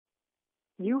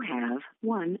You have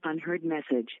one unheard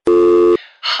message.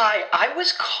 Hi, I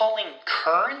was calling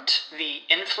Current, the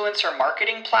influencer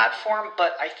marketing platform,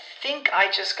 but I think I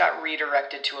just got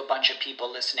redirected to a bunch of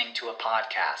people listening to a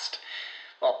podcast.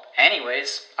 Well,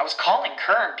 anyways, I was calling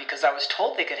Current because I was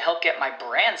told they could help get my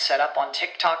brand set up on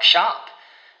TikTok Shop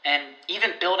and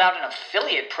even build out an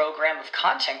affiliate program of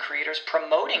content creators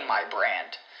promoting my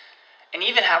brand. And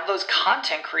even have those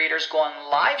content creators go on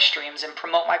live streams and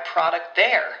promote my product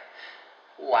there.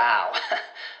 Wow,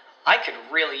 I could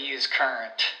really use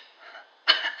Current.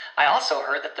 I also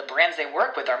heard that the brands they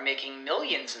work with are making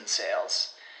millions in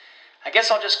sales. I guess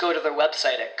I'll just go to their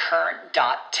website at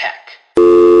current.tech.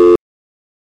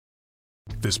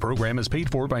 This program is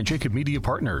paid for by Jacob Media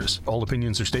Partners. All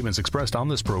opinions or statements expressed on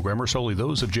this program are solely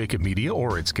those of Jacob Media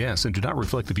or its guests and do not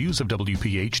reflect the views of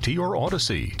WPHT or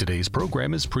Odyssey. Today's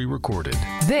program is pre-recorded.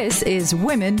 This is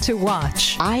Women to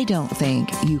Watch. I don't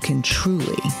think you can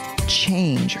truly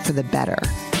change for the better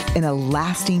in a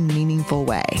lasting, meaningful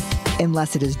way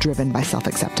unless it is driven by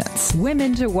self-acceptance.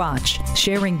 Women to Watch,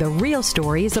 sharing the real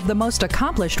stories of the most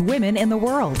accomplished women in the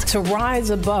world. To rise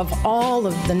above all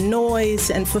of the noise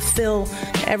and fulfill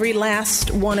every last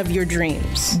one of your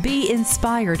dreams. Be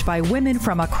inspired by women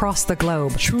from across the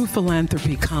globe. True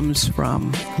philanthropy comes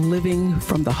from living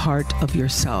from the heart of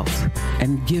yourself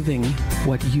and giving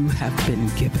what you have been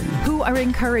given. Who are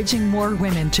encouraging more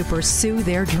women to pursue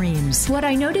their dreams. What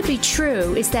I know to be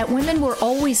true is that women were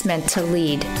always meant to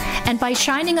lead. And by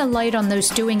shining a light on those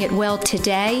doing it well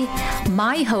today,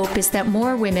 my hope is that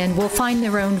more women will find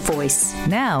their own voice.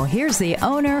 Now, here's the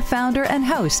owner, founder, and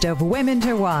host of Women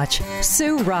to Watch,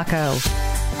 Sue Rocco.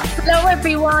 Hello,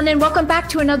 everyone, and welcome back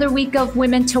to another week of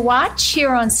Women to Watch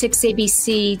here on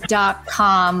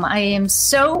 6abc.com. I am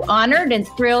so honored and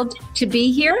thrilled to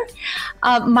be here.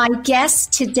 My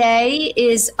guest today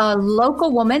is a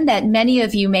local woman that many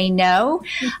of you may know.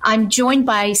 I'm joined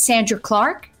by Sandra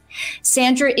Clark.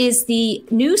 Sandra is the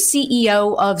new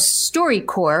CEO of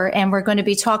StoryCorps, and we're going to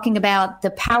be talking about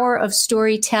the power of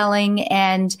storytelling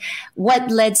and what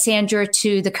led Sandra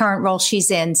to the current role she's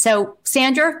in. So,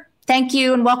 Sandra, thank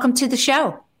you and welcome to the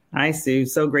show. Hi, Sue.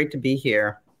 So great to be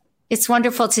here. It's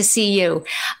wonderful to see you.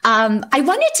 I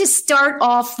wanted to start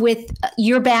off with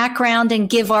your background and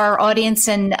give our audience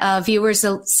and viewers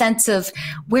a sense of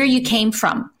where you came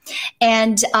from.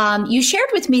 And you shared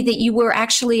with me that you were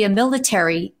actually a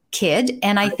military kid.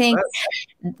 And I think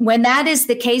when that is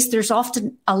the case, there's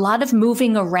often a lot of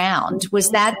moving around. Was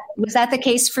that the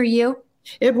case for you?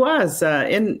 It was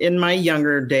in my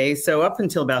younger days. So up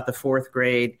until about the fourth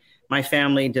grade, my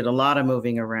family did a lot of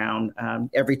moving around.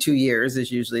 Every 2 years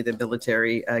is usually the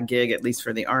military gig, at least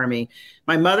for the Army.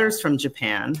 My mother's from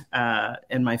Japan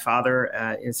and my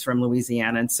father is from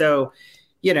Louisiana. And so,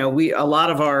 you know, a lot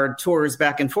of our tours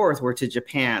back and forth were to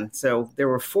Japan. So there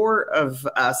were 4 of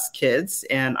us kids,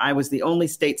 and I was the only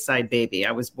stateside baby.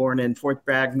 I was born in Fort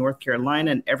Bragg, North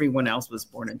Carolina, and everyone else was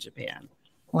born in Japan.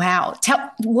 Wow.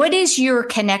 What is your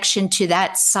connection to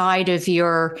that side of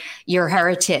your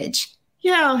heritage?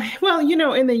 Yeah, well, you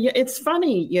know, it's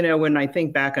funny, you know, when I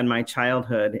think back on my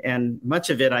childhood, and much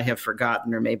of it I have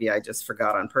forgotten, or maybe I just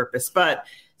forgot on purpose, but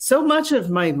so much of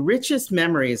my richest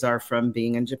memories are from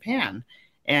being in Japan.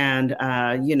 And,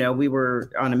 you know, we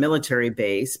were on a military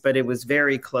base, but it was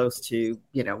very close to,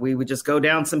 you know, we would just go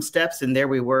down some steps and there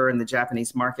we were in the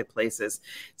Japanese marketplaces.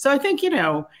 So I think, you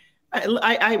know,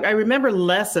 I remember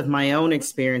less of my own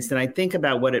experience than I think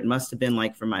about what it must have been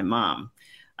like for my mom,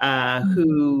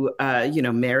 who, you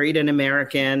know, married an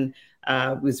American,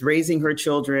 was raising her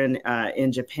children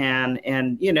in Japan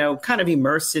and, you know, kind of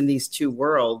immersed in these two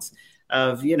worlds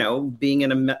of, you know, being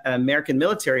in an American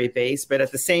military base, but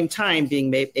at the same time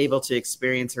being able to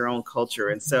experience her own culture.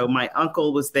 And so my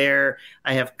uncle was there.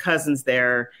 I have cousins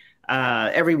there.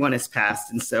 Everyone has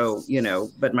passed. And so, you know,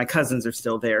 but my cousins are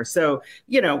still there. So,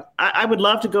 you know, I would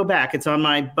love to go back. It's on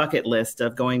my bucket list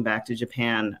of going back to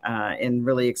Japan and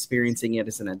really experiencing it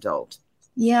as an adult.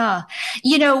 Yeah.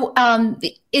 You know,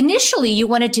 initially you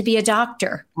wanted to be a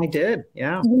doctor. I did.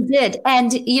 Yeah. You did.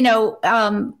 And, you know,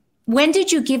 when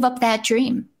did you give up that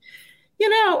dream? You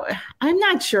know, I'm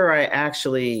not sure I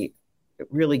actually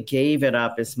really gave it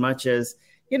up as much as,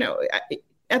 you know,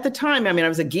 at the time, I mean, I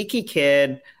was a geeky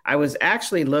kid. I was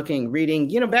actually reading,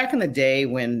 you know, back in the day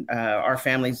when our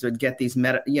families would get these,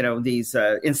 these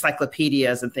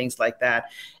encyclopedias and things like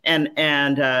that.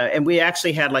 And we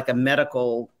actually had like a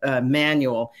medical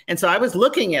manual. And so I was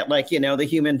looking at like, you know, the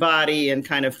human body and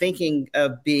kind of thinking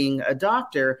of being a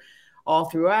doctor all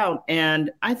throughout. And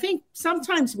I think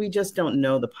sometimes we just don't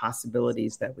know the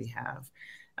possibilities that we have.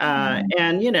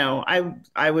 And,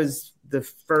 I was the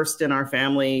first in our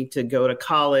family to go to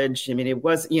college. I mean, it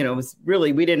was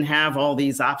really, we didn't have all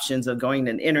these options of going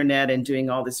to the internet and doing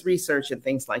all this research and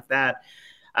things like that.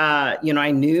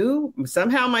 I knew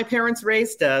somehow my parents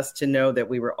raised us to know that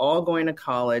we were all going to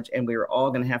college and we were all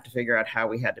going to have to figure out how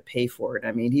we had to pay for it.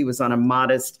 I mean,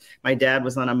 my dad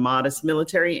was on a modest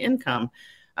military income.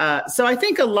 So I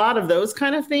think a lot of those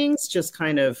kind of things just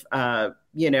kind of,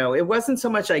 it wasn't so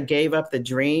much I gave up the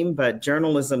dream, but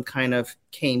journalism kind of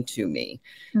came to me.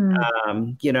 I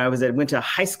went to a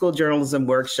high school journalism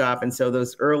workshop. And so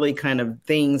those early kind of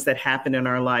things that happen in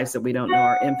our lives that we don't know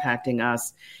are impacting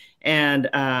us. And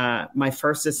my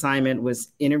first assignment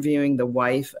was interviewing the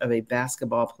wife of a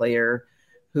basketball player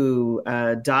who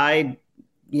died,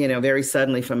 very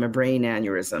suddenly from a brain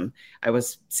aneurysm. I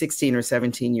was 16 or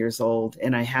 17 years old,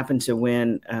 and I happened to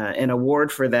win an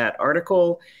award for that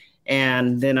article.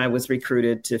 And then I was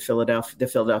recruited to the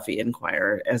Philadelphia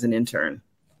Inquirer as an intern.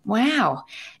 Wow.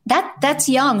 That's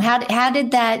young. How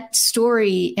did that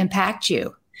story impact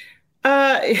you?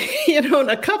 In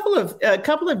a couple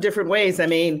of different ways. I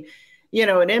mean,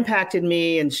 it impacted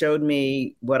me and showed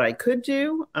me what I could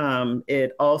do.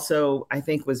 It also, I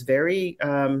think, was very,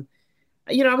 I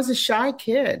was a shy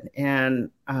kid.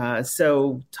 And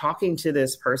so talking to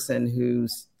this person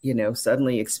who's,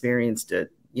 suddenly experienced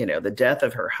the death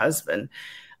of her husband,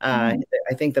 I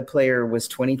think the player was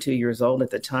 22 years old at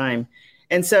the time.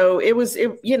 And so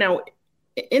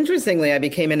interestingly, I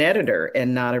became an editor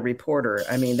and not a reporter.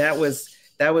 I mean, that was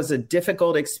a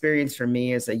difficult experience for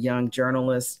me as a young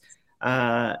journalist.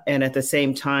 And at the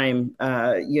same time,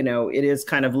 it is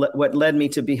kind of what led me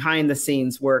to behind the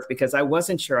scenes work, because I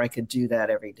wasn't sure I could do that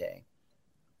every day.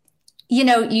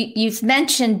 You've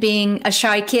mentioned being a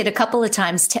shy kid a couple of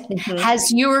times. Has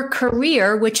your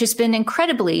career, which has been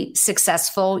incredibly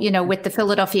successful, with the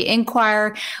Philadelphia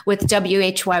Inquirer, with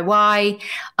WHYY,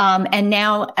 and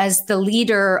now as the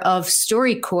leader of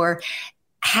StoryCorps,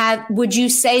 would you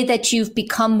say that you've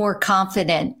become more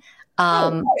confident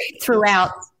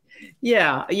throughout?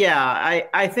 Yeah.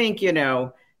 I think,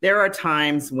 there are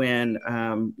times when,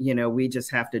 we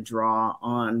just have to draw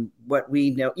on what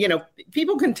we know.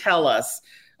 People can tell us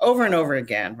over and over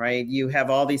again, right? You have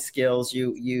all these skills,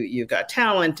 you've got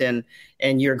talent and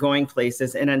you're going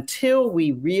places. And until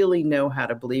we really know how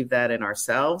to believe that in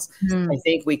ourselves, I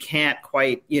think we can't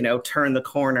quite, turn the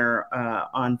corner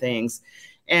on things.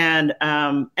 And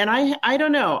I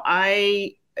don't know.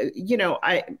 I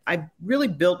really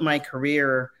built my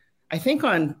career, I think,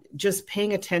 on just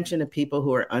paying attention to people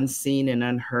who are unseen and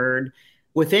unheard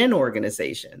within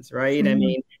organizations, right? I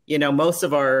mean, most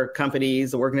of our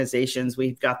companies, organizations,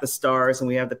 we've got the stars and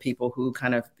we have the people who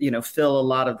kind of, fill a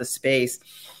lot of the space.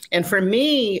 And for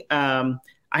me,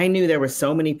 I knew there were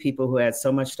so many people who had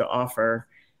so much to offer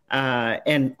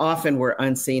and often were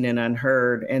unseen and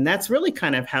unheard. And that's really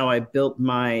kind of how I built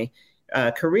my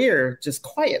career, just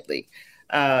quietly.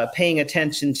 Paying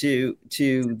attention to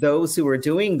those who were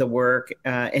doing the work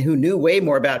and who knew way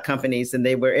more about companies than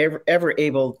they were ever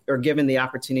able or given the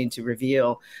opportunity to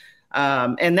reveal.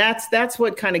 And that's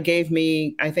what kind of gave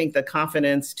me, I think, the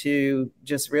confidence to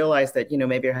just realize that,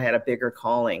 maybe I had a bigger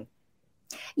calling.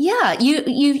 Yeah,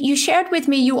 you shared with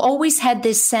me, you always had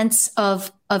this sense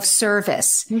of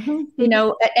service,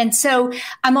 and so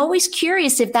I'm always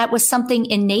curious if that was something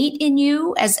innate in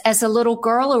you as a little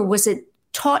girl, or was it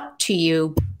taught to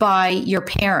you by your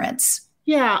parents?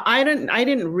 Yeah, I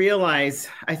didn't realize.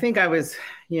 I think I was,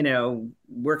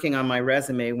 working on my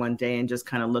resume one day and just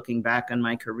kind of looking back on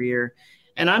my career.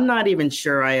 And I'm not even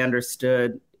sure I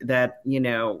understood that,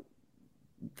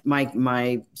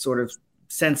 my sort of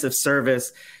sense of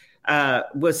service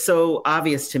was so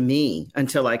obvious to me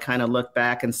until I kind of looked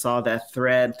back and saw that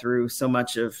thread through so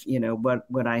much of,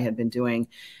 what I had been doing.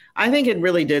 I think it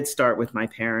really did start with my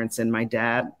parents, and my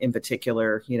dad in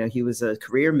particular. He was a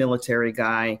career military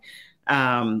guy.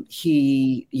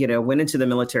 He, went into the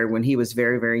military when he was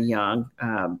very, very young,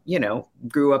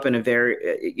 grew up in a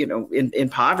very, in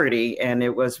poverty. And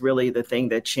it was really the thing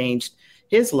that changed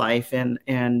his life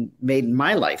and made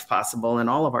my life possible and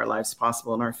all of our lives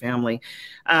possible in our family.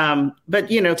 But,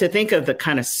 to think of the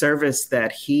kind of service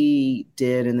that he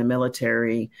did in the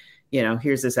military,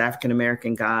 here's this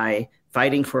African-American guy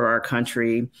fighting for our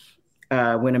country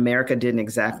when America didn't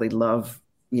exactly love,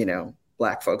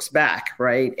 Black folks back,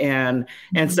 right? And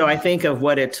so I think of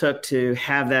what it took to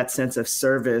have that sense of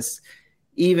service,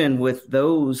 even with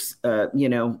those,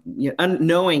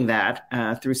 knowing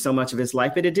that through so much of his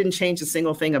life, but it didn't change a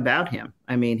single thing about him.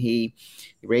 I mean, he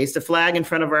raised a flag in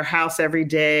front of our house every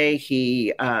day.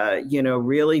 He,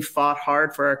 really fought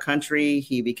hard for our country.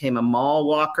 He became a mall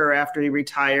walker after he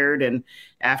retired. And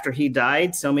after he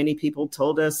died, so many people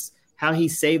told us how he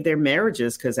saved their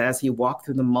marriages, because as he walked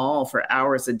through the mall for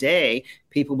hours a day,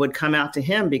 people would come out to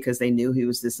him because they knew he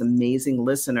was this amazing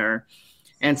listener.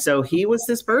 And so he was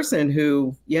this person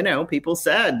who, people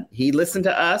said he listened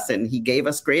to us and he gave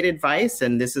us great advice.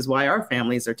 And this is why our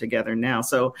families are together now.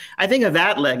 So I think of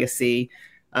that legacy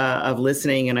of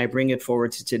listening, and I bring it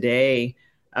forward to today.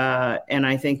 And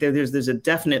I think that there's a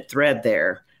definite thread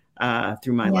there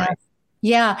through my life.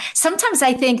 Yeah. Sometimes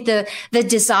I think the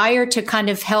desire to kind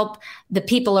of help the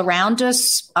people around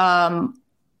us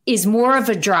is more of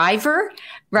a driver,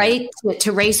 right?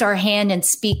 To raise our hand and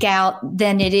speak out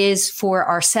than it is for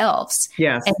ourselves.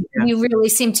 Yes. And you really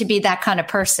seem to be that kind of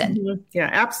person. Mm-hmm. Yeah,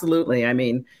 absolutely. I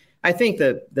mean, I think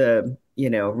the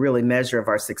really measure of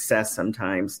our success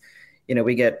sometimes,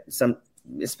 we get some,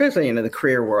 especially in the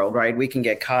career world, right? We can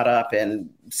get caught up in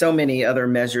so many other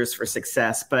measures for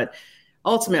success, but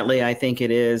ultimately, I think it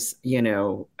is,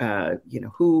 who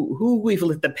we've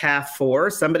lit the path for.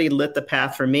 Somebody lit the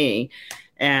path for me.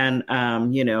 And,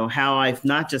 how I've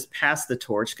not just passed the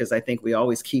torch, because I think we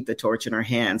always keep the torch in our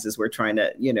hands as we're trying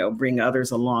to, bring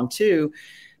others along too.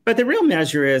 But the real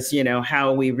measure is,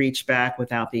 how we reach back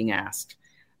without being asked.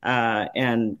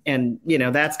 And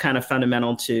that's kind of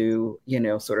fundamental to,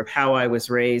 sort of how I was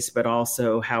raised, but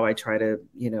also how I try to,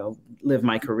 live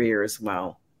my career as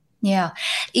well. Yeah.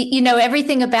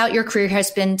 Everything about your career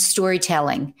has been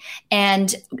storytelling.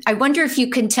 And I wonder if you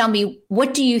can tell me,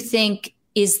 what do you think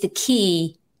is the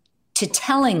key to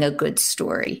telling a good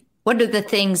story? What are the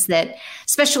things that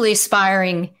especially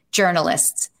aspiring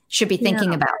journalists should be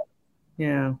thinking about?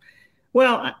 Yeah.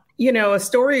 Well, a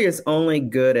story is only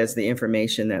good as the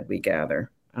information that we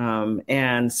gather.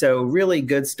 And so really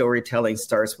good storytelling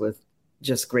starts with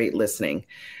just great listening.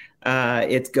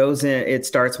 It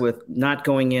starts with not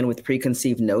going in with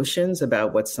preconceived notions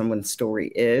about what someone's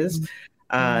story is,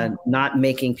 not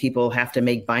making people have to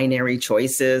make binary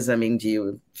choices. I mean, do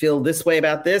you feel this way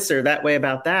about this or that way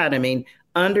about that? I mean,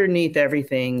 underneath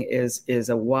everything is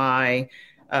a why.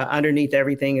 Underneath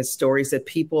everything is stories that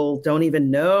people don't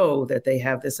even know that they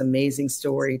have this amazing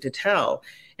story to tell.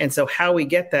 And so how we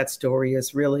get that story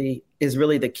is really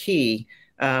the key.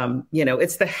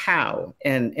 It's the how,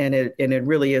 and it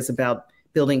really is about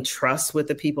building trust with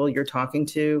the people you're talking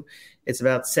to. It's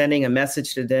about sending a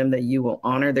message to them that you will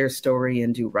honor their story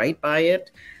and do right by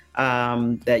it,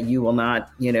 that you will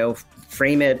not,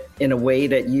 frame it in a way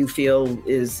that you feel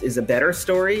is a better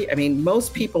story. I mean,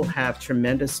 most people have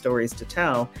tremendous stories to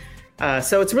tell.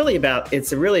 So it's really about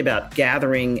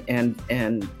gathering and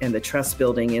the trust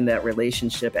building in that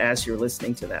relationship as you're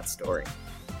listening to that story.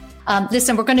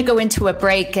 Listen, we're going to go into a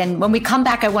break. And when we come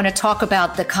back, I want to talk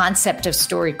about the concept of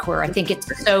StoryCorps. I think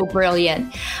it's so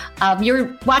brilliant.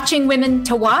 You're watching Women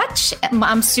to Watch.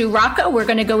 I'm Sue Rocco. We're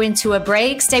going to go into a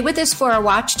break. Stay with us for our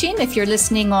watch team if you're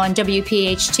listening on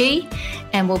WPHT.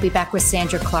 And we'll be back with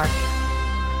Sandra Clark.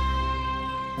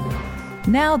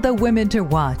 Now the Women to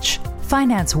Watch.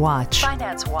 Finance Watch.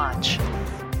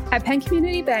 At Penn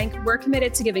Community Bank, we're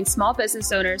committed to giving small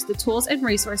business owners the tools and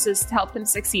resources to help them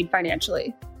succeed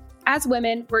financially. As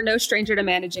women, we're no stranger to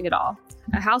managing it all.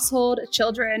 A household,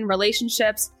 children,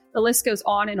 relationships, the list goes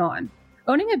on and on.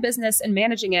 Owning a business and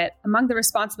managing it, among the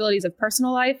responsibilities of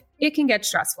personal life, it can get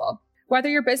stressful. Whether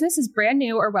your business is brand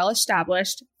new or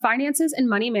well-established, finances and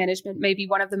money management may be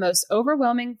one of the most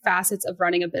overwhelming facets of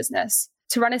running a business.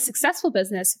 To run a successful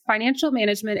business, financial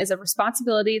management is a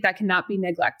responsibility that cannot be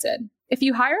neglected. If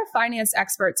you hire a finance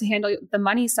expert to handle the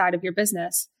money side of your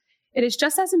business, it is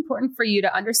just as important for you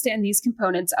to understand these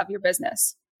components of your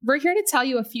business. We're here to tell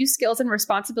you a few skills and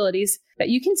responsibilities that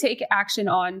you can take action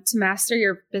on to master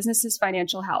your business's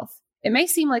financial health. It may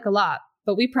seem like a lot,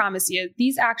 but we promise you,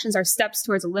 these actions are steps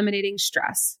towards eliminating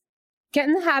stress. Get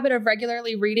in the habit of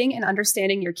regularly reading and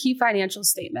understanding your key financial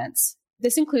statements.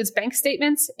 This includes bank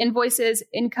statements, invoices,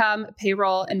 income,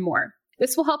 payroll, and more.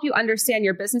 This will help you understand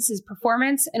your business's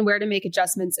performance and where to make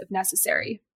adjustments if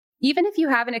necessary. Even if you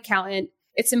have an accountant,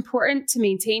 it's important to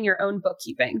maintain your own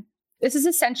bookkeeping. This is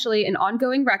essentially an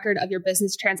ongoing record of your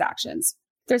business transactions.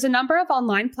 There's a number of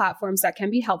online platforms that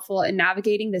can be helpful in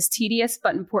navigating this tedious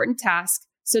but important task,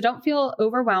 so don't feel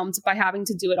overwhelmed by having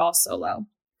to do it all solo.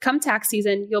 Come tax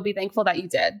season, you'll be thankful that you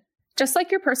did. Just like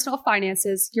your personal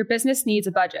finances, your business needs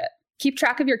a budget. Keep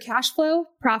track of your cash flow,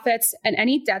 profits, and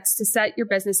any debts to set your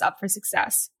business up for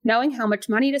success. Knowing how much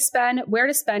money to spend, where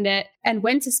to spend it, and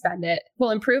when to spend it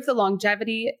will improve the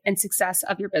longevity and success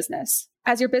of your business.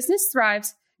 As your business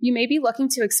thrives, you may be looking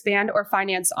to expand or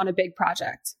finance on a big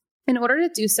project. In order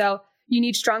to do so, you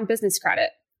need strong business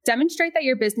credit. Demonstrate that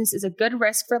your business is a good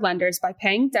risk for lenders by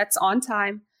paying debts on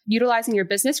time, utilizing your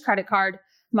business credit card,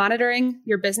 monitoring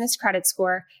your business credit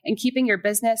score, and keeping your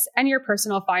business and your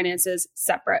personal finances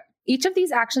separate. Each of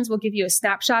these actions will give you a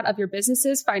snapshot of your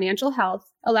business's financial health,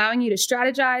 allowing you to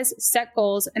strategize, set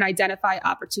goals, and identify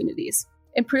opportunities.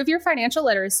 Improve your financial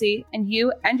literacy, and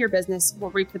you and your business will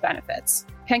reap the benefits.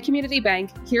 Penn Community Bank,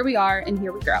 here we are and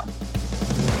here we grow.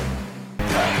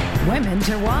 Women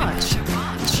to Watch.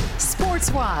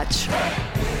 Sports Watch.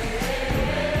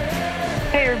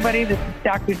 Hey everybody, this is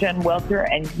Dr. Jen Welter,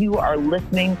 and you are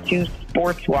listening to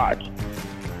Sports Watch.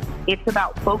 It's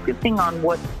about focusing on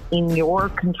what's in your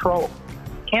control.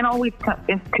 Can't always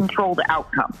control the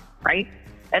outcome, right?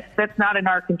 That's not in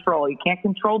our control. You can't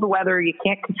control the weather. You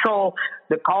can't control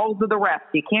the calls of the refs.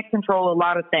 You can't control a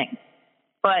lot of things.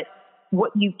 But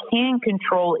what you can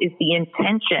control is the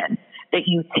intention that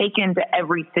you take into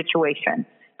every situation.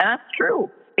 And that's true.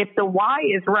 If the why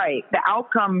is right, the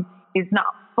outcome is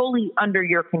not fully under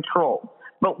your control.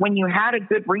 But when you had a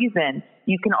good reason,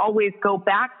 you can always go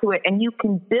back to it and you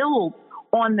can build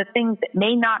on the things that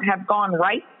may not have gone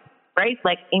right?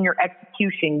 Like in your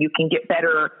execution, you can get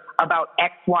better about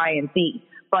X, Y, and Z.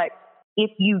 But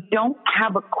if you don't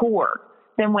have a core,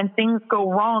 then when things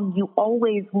go wrong, you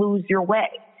always lose your way.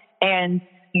 And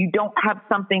you don't have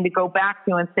something to go back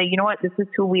to and say, you know what, this is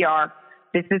who we are.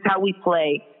 This is how we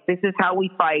play. This is how we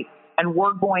fight. And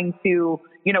we're going to,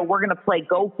 we're going to play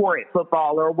go for it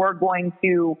football, or we're going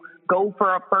to go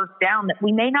for a first down that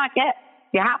we may not get.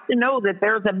 You have to know that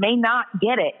there's a may not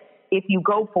get it if you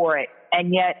go for it.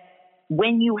 And yet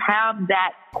when you have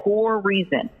that core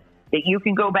reason that you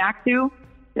can go back to,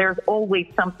 there's always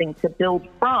something to build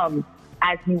from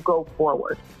as you go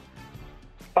forward.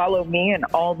 Follow me in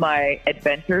all my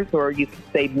adventures, or you could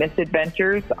say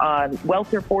misadventures, on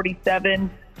Welter47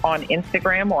 on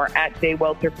Instagram or at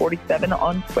JWelter47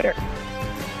 on Twitter.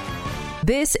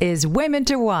 This is Women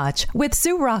to Watch with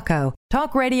Sue Rocco.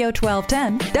 Talk Radio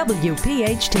 1210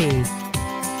 WPHT.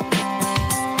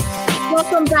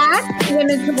 Welcome back to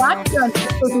Women to Watch on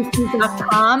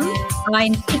SuperBC.com.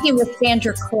 I'm speaking with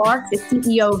Sandra Clark, the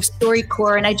CEO of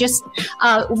StoryCorps, and I just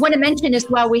want to mention as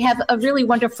well, we have a really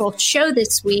wonderful show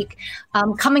this week.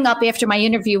 Coming up after my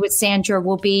interview with Sandra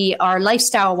will be our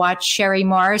Lifestyle Watch, Sherry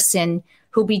Morrison,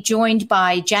 who'll be joined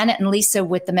by Janet and Lisa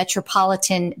with the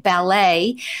Metropolitan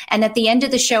Ballet. And at the end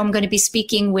of the show, I'm going to be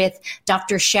speaking with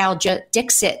Dr. Shalja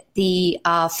Dixit, the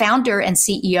founder and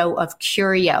CEO of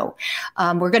Curio.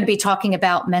 We're going to be talking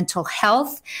about mental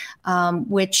health,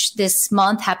 which this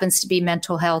month happens to be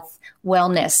Mental Health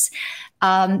Wellness.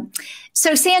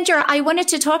 So Sandra, I wanted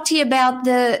to talk to you about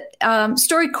the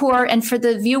StoryCorps, and for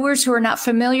the viewers who are not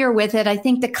familiar with it, I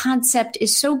think the concept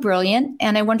is so brilliant,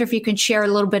 and I wonder if you can share a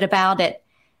little bit about it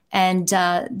and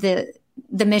the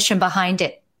mission behind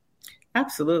it.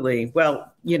 Absolutely.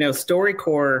 Well,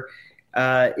 StoryCorps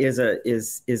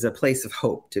is a place of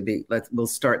hope to be. We'll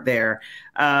start there.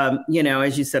 As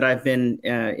you said, I've been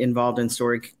involved in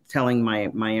storytelling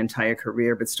my entire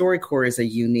career, but StoryCorps is a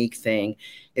unique thing.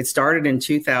 It started in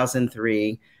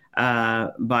 2003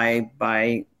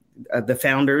 by the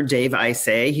founder, Dave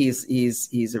Isay.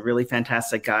 He's a really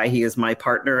fantastic guy. He is my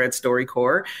partner at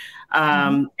StoryCorps.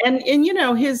 And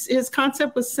his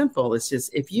concept was simple. It's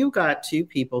just, if you got two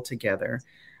people together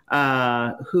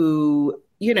who,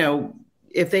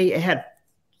 if they had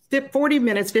 40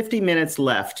 minutes, 50 minutes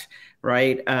left,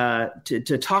 right,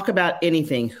 to talk about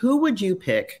anything, who would you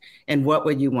pick and what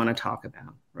would you want to talk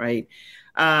about, right?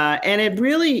 And it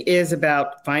really is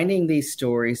about finding these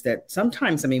stories that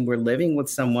sometimes, we're living with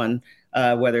someone,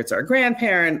 whether it's our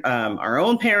grandparent, our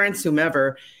own parents,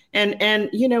 whomever, and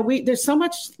there's so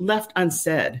much left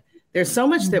unsaid. There's so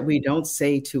much that we don't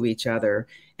say to each other.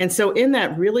 And so in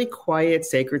that really quiet,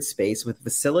 sacred space with a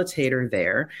facilitator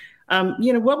there,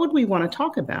 what would we want to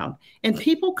talk about? And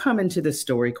people come into the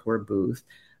StoryCorps booth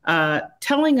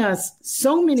telling us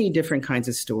so many different kinds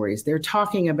of stories. They're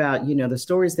talking about, the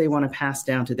stories they want to pass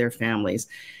down to their families.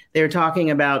 They're talking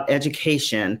about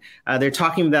education. They're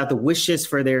talking about the wishes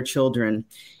for their children.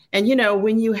 And,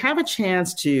 when you have a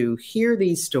chance to hear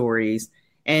these stories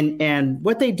And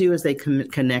what they do is they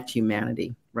connect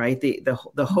humanity, right?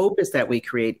 The hope is that we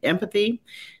create empathy.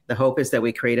 The hope is that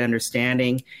we create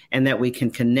understanding and that we can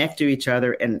connect to each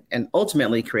other and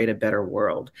ultimately create a better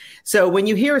world. So when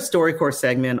you hear a StoryCorps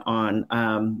segment on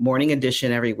Morning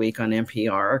Edition every week on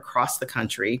NPR across the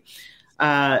country,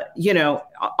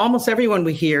 almost everyone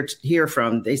we hear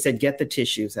from, they said, get the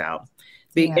tissues out.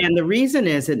 And the reason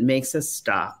is it makes us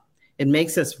stop. It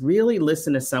makes us really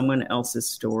listen to someone else's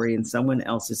story and someone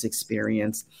else's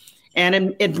experience.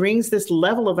 And it brings this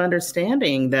level of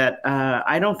understanding that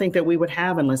I don't think that we would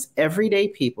have unless everyday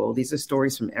people, these are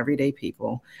stories from everyday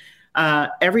people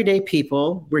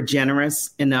were generous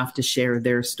enough to share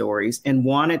their stories and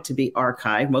wanted to be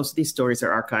archived. Most of these stories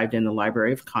are archived in the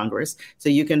Library of Congress. So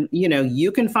you can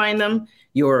find them.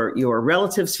 Your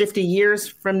relatives 50 years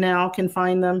from now can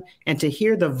find them. And to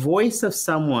hear the voice of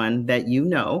someone that you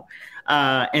know,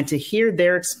 and to hear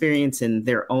their experience in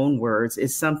their own words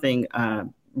is something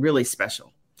really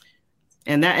special.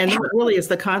 And that really is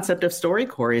the concept of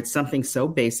StoryCorps. It's something so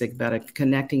basic about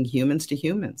connecting humans to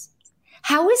humans.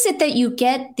 How is it that you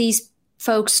get these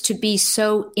folks to be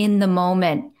so in the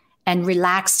moment and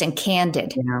relaxed and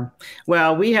candid? Yeah.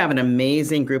 Well, we have an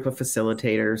amazing group of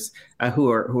facilitators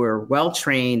who are well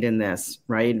trained in this,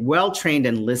 right? Well trained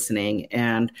in listening,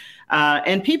 and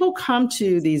people come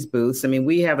to these booths. I mean,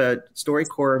 we have a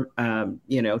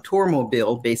StoryCorps, tour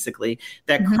mobile basically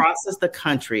that crosses the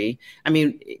country. I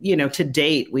mean, to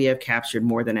date, we have captured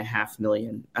more than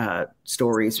 500,000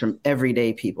 stories from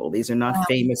everyday people. These are not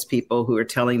famous people who are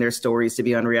telling their stories to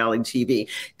be on reality TV.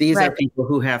 These are people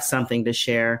who have something to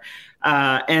share.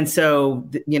 And so,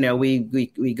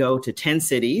 we go to 10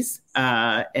 cities,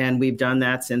 and we've done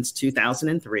that since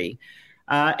 2003.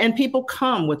 And people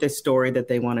come with a story that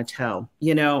they want to tell.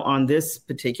 On this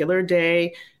particular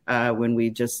day, when we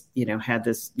just, had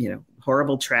this,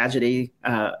 horrible tragedy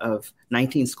of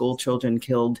 19 school children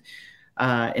killed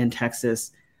in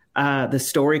Texas, the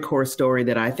StoryCorps story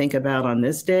that I think about on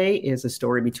this day is a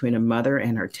story between a mother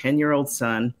and her 10-year-old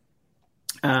son.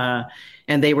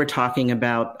 And they were talking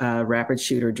about rapid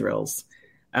shooter drills.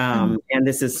 And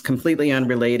this is completely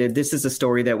unrelated. This is a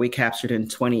story that we captured in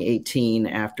 2018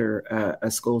 after a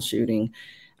school shooting.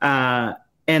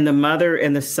 And the mother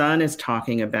and the son is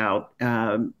talking about,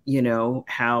 how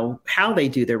they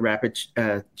do their rapid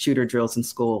shooter drills in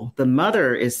school. The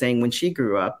mother is saying when she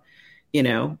grew up,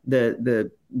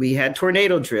 we had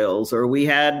tornado drills or we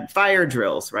had fire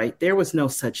drills, right? There was no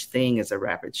such thing as a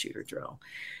rapid shooter drill.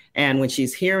 And when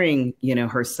she's hearing,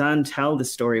 her son tell the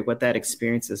story, what that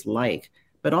experience is like,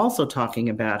 but also talking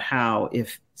about how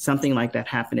if something like that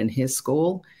happened in his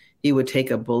school, he would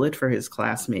take a bullet for his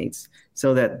classmates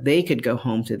so that they could go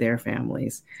home to their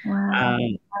families. Wow.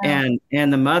 And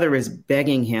the mother is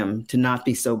begging him to not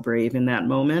be so brave in that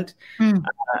moment.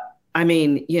 That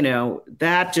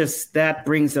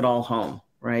brings it all home,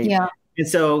 right? Yeah. And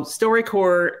so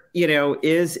StoryCorps,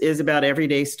 is about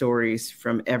everyday stories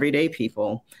from everyday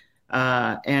people.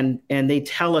 And they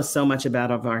tell us so much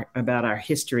about our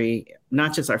history,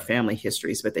 not just our family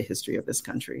histories, but the history of this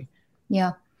country.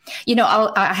 Yeah.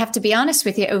 I have to be honest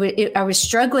with you. I was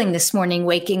struggling this morning,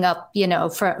 waking up,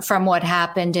 from what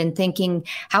happened and thinking,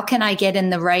 how can I get in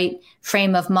the right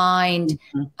frame of mind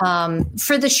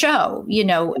for the show,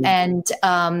 and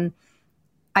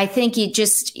I think you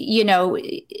just,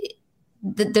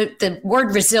 the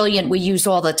word resilient we use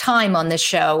all the time on this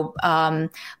show.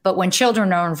 But when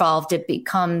children are involved, it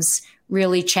becomes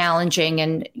really challenging.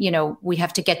 And, we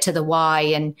have to get to the why.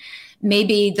 And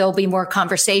maybe there'll be more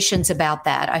conversations about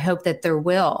that. I hope that there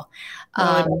will.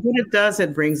 What it does,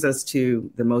 it brings us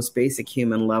to the most basic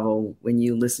human level when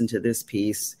you listen to this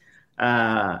piece.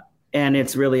 And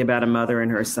it's really about a mother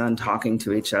and her son talking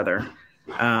to each other.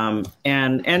 And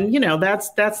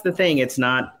that's the thing. It's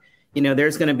not,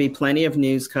 there's going to be plenty of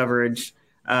news coverage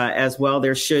as well.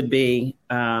 There should be.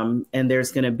 And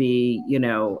there's going to be,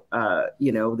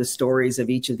 the stories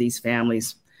of each of these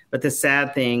families. But the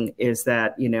sad thing is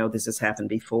that, this has happened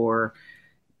before.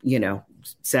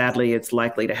 Sadly, it's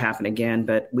likely to happen again.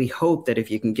 But we hope that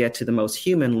if you can get to the most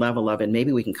human level of it,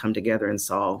 maybe we can come together and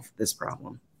solve this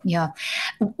problem. Yeah.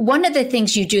 One of the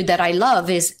things you do that I love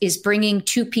is bringing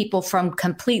two people from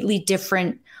completely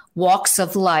different walks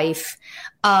of life.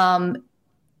 And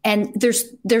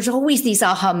there's always these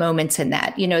aha moments in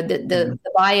that, the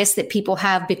bias that people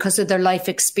have because of their life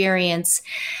experience.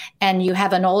 And you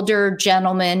have an older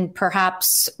gentleman,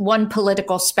 perhaps one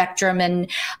political spectrum, and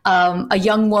a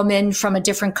young woman from a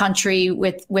different country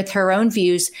with her own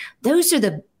views.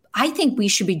 I think we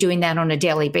should be doing that on a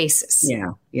daily basis.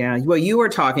 Yeah. Well, you were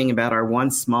talking about our One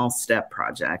Small Step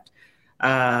project.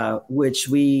 which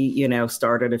we,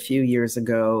 started a few years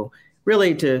ago,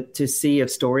 really to see if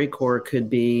StoryCorps could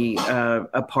be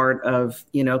a part of,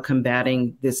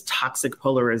 combating this toxic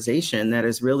polarization that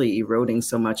is really eroding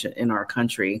so much in our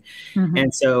country. Mm-hmm.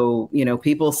 And so,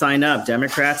 people sign up,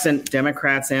 Democrats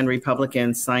and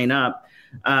Republicans sign up,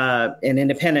 and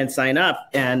independents sign up,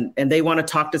 and they want to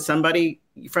talk to somebody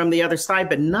from the other side,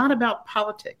 but not about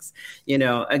politics.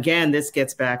 Again, this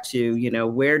gets back to,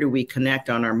 where do we connect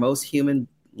on our most human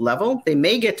level? They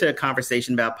may get to a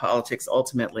conversation about politics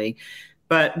ultimately,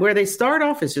 but where they start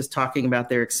off is just talking about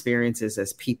their experiences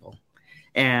as people.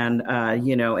 And,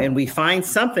 and we find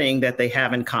something that they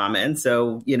have in common.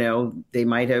 So, they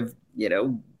might have,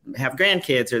 have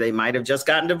grandkids, or they might have just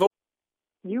gotten divorced.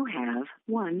 You have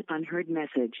one unheard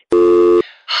message.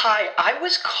 Hi, I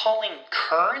was calling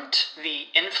Current, the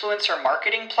influencer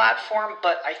marketing platform,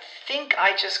 but I think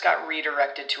I just got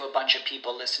redirected to a bunch of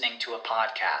people listening to a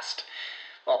podcast.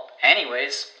 Well,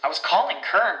 anyways, I was calling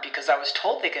Current because I was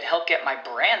told they could help get my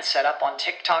brand set up on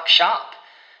TikTok Shop,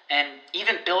 and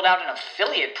even build out an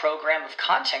affiliate program of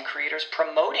content creators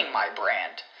promoting my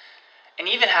brand, and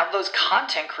even have those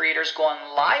content creators go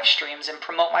on live streams and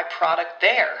promote my product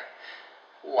there.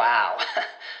 Wow,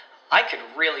 I could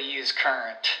really use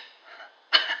Current.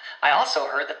 I also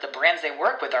heard that the brands they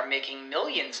work with are making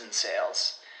millions in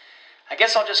sales. I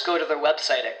guess I'll just go to their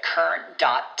website at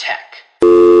current.tech.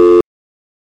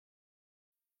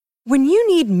 When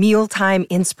you need mealtime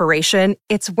inspiration,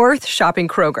 it's worth shopping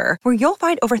Kroger, where you'll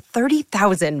find over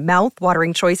 30,000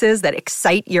 mouth-watering choices that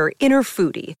excite your inner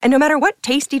foodie. And no matter what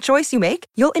tasty choice you make,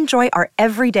 you'll enjoy our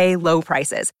everyday low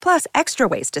prices, plus extra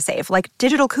ways to save, like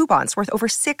digital coupons worth over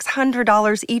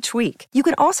 $600 each week. You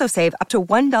can also save up to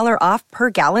 $1 off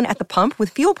per gallon at the pump with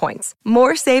fuel points.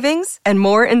 More savings and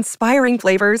more inspiring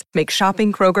flavors make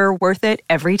shopping Kroger worth it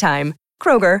every time.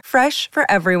 Kroger, fresh for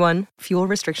everyone. Fuel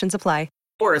restrictions apply.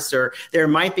 Or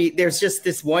there's just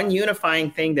this one unifying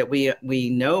thing that we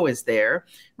know is there,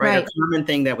 right? A common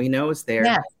thing that we know is there.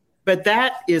 Yes. But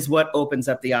that is what opens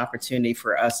up the opportunity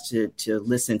for us to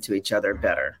listen to each other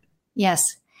better.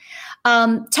 Yes.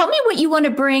 Tell me what you want to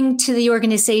bring to the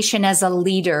organization as a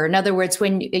leader. In other words,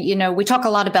 when, we talk a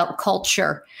lot about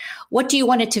culture, what do you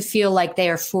want it to feel like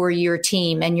there for your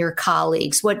team and your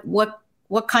colleagues? What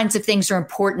kinds of things are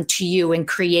important to you in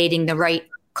creating the right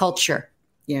culture?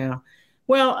 Yeah.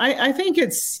 Well, I think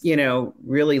it's,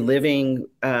 really living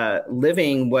what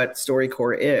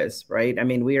StoryCorps is, right? I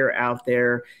mean, we are out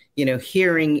there,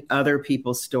 hearing other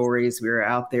people's stories. We're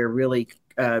out there really,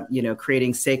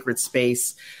 creating sacred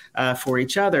space for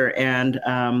each other. And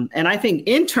I think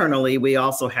internally, we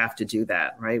also have to do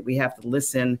that, right? We have to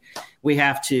listen. We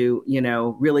have to,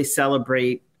 really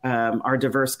celebrate our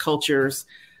diverse cultures.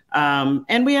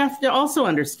 And we have to also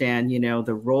understand,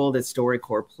 the role that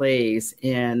StoryCorps plays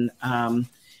in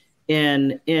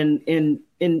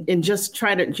just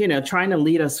trying to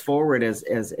lead us forward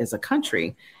as a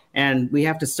country. And we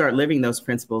have to start living those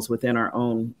principles within our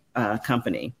own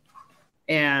company.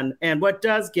 And what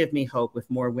does give me hope with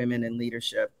more women in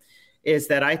leadership is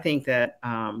that I think that,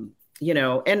 and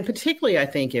particularly I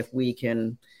think if we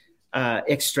can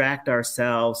extract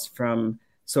ourselves from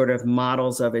sort of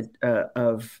models of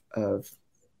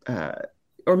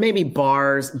or maybe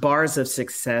bars of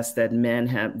success that men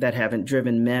have that haven't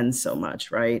driven men so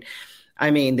much, right? I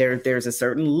mean, there's a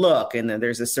certain look, and then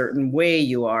there's a certain way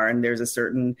you are, and there's a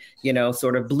certain,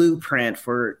 sort of blueprint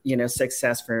for,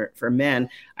 success for men.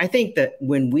 I think that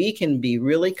when we can be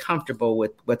really comfortable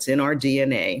with what's in our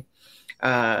DNA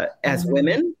as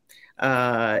women,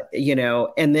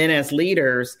 and then as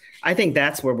leaders, I think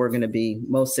that's where we're going to be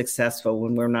most successful,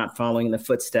 when we're not following the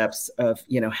footsteps of,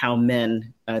 how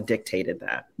men dictated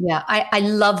that. Yeah, I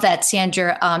love that,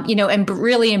 Sandra, and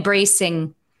really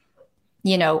embracing,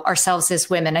 ourselves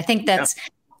as women. I think that's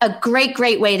a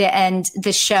great way to end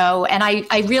the show. And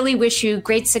I really wish you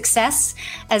great success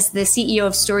as the CEO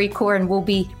of StoryCorps, and we'll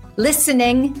be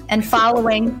listening and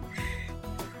following.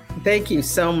 Thank you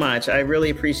so much. I really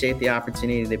appreciate the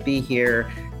opportunity to be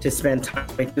here, to spend time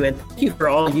with you, and thank you for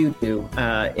all you do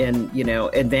in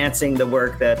advancing the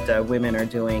work that women are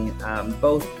doing,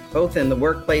 both in the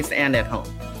workplace and at home.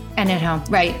 And at home,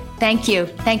 right? Thank you,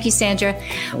 Sandra.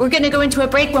 We're going to go into a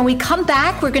break. When we come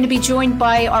back, we're going to be joined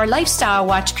by our Lifestyle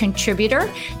Watch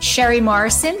contributor, Sherry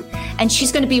Morrison, and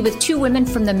she's going to be with two women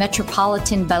from the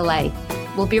Metropolitan Ballet.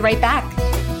 We'll be right back.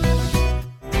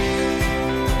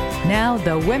 Now,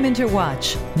 the Women to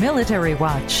Watch, Military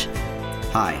Watch.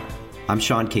 Hi, I'm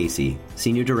Sean Casey,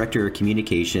 Senior Director of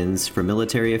Communications for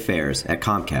Military Affairs at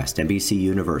Comcast NBC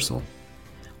Universal.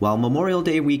 While Memorial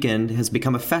Day weekend has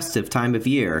become a festive time of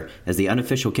year as the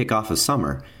unofficial kickoff of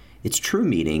summer, Its true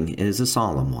meaning is a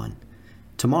solemn one.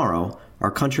 Tomorrow,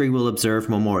 our country will observe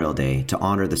Memorial Day to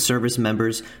honor the service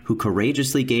members who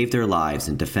courageously gave their lives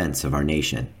in defense of our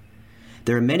nation.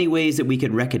 There are many ways that we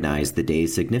can recognize the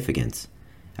day's significance.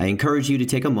 I encourage you to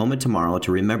take a moment tomorrow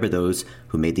to remember those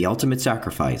who made the ultimate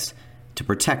sacrifice to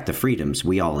protect the freedoms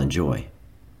we all enjoy.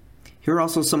 Here are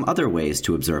also some other ways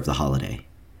to observe the holiday.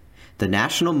 The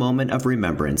National Moment of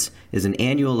Remembrance is an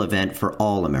annual event for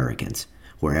all Americans,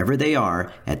 wherever they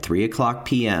are, at 3 o'clock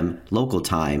p.m. local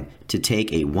time, to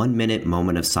take a 1-minute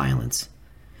moment of silence.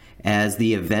 As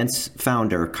the event's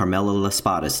founder, Carmela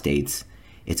Laspada, states,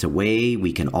 it's a way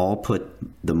we can all put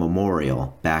the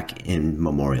memorial back in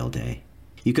Memorial Day.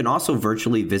 You can also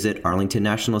virtually visit Arlington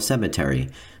National Cemetery,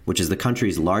 which is the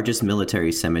country's largest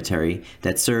military cemetery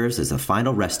that serves as the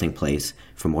final resting place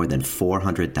for more than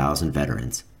 400,000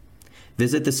 veterans.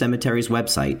 Visit the cemetery's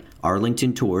website,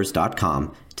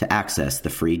 arlingtontours.com, to access the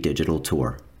free digital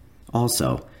tour.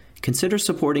 Also, consider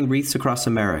supporting Wreaths Across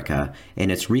America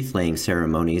and its wreath-laying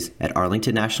ceremonies at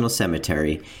Arlington National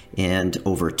Cemetery and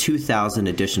over 2,000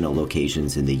 additional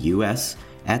locations in the U.S.,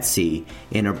 at sea,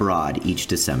 and abroad each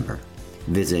December.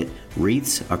 Visit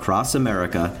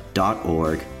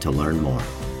wreathsacrossamerica.org to learn more.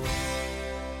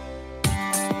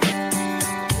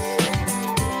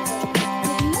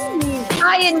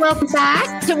 Hi, and welcome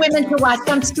back to Women to Watch.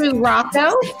 I'm Sue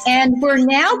Rocco, and we're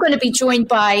now going to be joined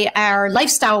by our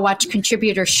Lifestyle Watch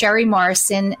contributor, Sherry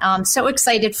Morrison. I'm so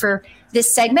excited for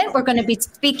this segment. We're going to be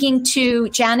speaking to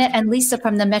Janet and Lisa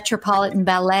from the Metropolitan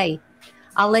Ballet.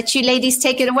 I'll let you ladies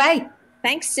take it away.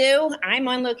 Thanks, Sue. I'm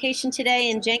on location today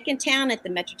in Jenkintown at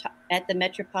the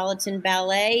Metropolitan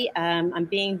Ballet. I'm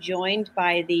being joined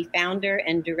by the founder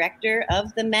and director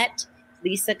of the Met,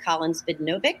 Lisa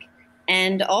Collins-Vidnovic,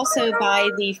 and also by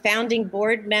the founding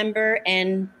board member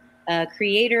and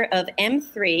creator of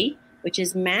M3, which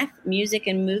is Math, Music,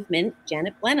 and Movement,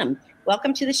 Janet Blenheim.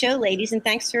 Welcome to the show, ladies, and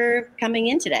thanks for coming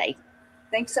in today.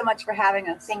 Thanks so much for having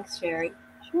us. Thanks, Sherry.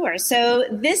 Sure. So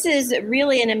this is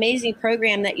really an amazing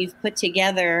program that you've put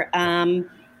together. And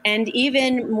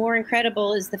even more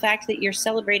incredible is the fact that you're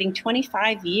celebrating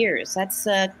 25 years. That's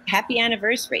a happy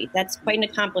anniversary. That's quite an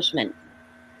accomplishment.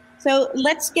 So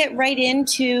let's get right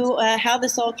into how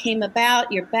this all came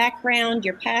about, your background,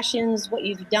 your passions, what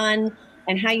you've done,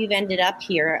 and how you've ended up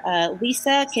here.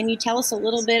 Lisa, can you tell us a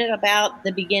little bit about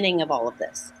the beginning of all of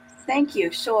this? Thank you.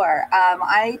 Sure.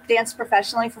 I danced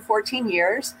professionally for 14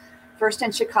 years. First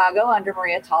in Chicago under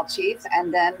Maria Tallchief,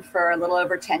 and then for a little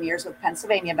over 10 years with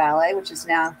Pennsylvania Ballet, which is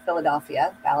now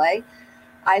Philadelphia Ballet.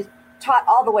 I taught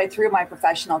all the way through my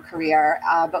professional career,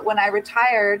 but when I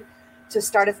retired to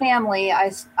start a family,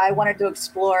 I wanted to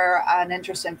explore an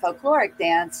interest in folkloric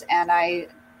dance, and I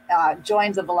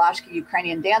joined the Volashki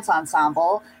Ukrainian Dance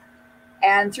Ensemble.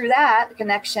 And through that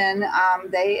connection,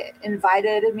 they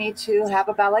invited me to have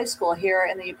a ballet school here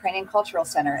in the Ukrainian Cultural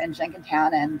Center in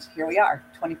Jenkintown, and here we are,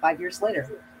 25 years later.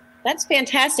 That's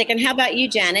fantastic. And how about you,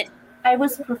 Janet? I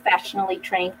was a professionally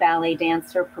trained ballet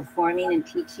dancer, performing and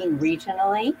teaching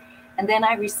regionally, and then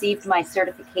I received my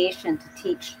certification to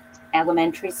teach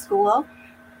elementary school.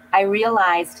 I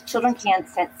realized children can't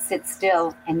sit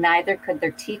still, and neither could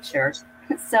their teacher.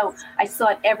 So I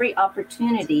sought every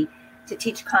opportunity to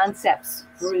teach concepts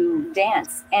through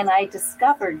dance. And I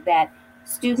discovered that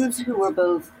students who were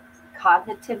both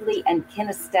cognitively and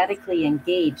kinesthetically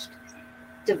engaged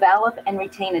develop and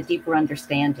retain a deeper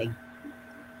understanding.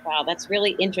 Wow, that's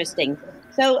really interesting.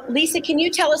 So, Lisa, can you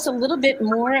tell us a little bit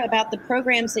more about the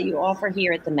programs that you offer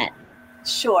here at the Met?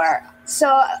 Sure.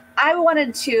 So I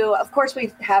wanted to, of course,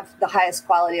 we have the highest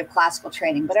quality of classical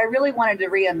training, but I really wanted to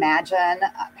reimagine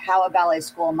how a ballet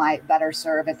school might better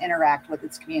serve and interact with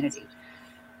its community.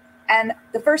 And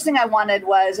the first thing I wanted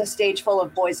was a stage full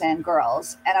of boys and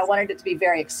girls, and I wanted it to be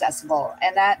very accessible,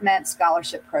 and that meant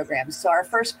scholarship programs. So our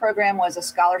first program was a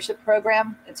scholarship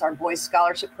program. It's our boys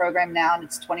scholarship program now, and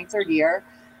its 23rd year.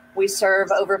 We serve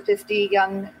over 50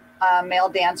 young male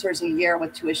dancers a year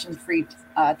with tuition-free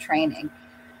training.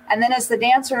 And then as the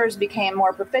dancers became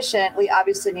more proficient, we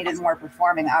obviously needed more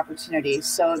performing opportunities.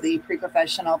 So the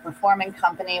pre-professional performing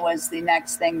company was the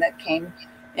next thing that came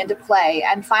into play.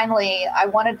 And finally, I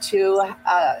wanted to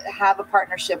have a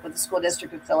partnership with the School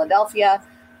District of Philadelphia.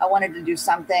 I wanted to do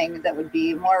something that would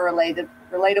be more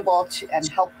relatable to, and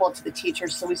helpful to the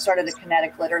teachers. So we started a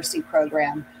kinetic literacy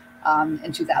program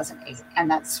in 2008.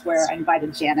 And that's where I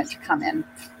invited Janet to come in.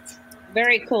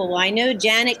 Very cool. Well, I know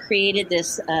Janet created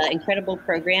this incredible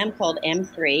program called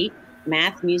M3,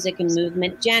 Math, Music, and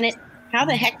Movement. Janet, how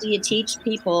the heck do you teach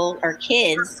people or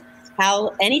kids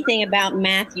anything about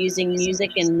math using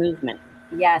music and movement?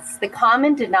 Yes, the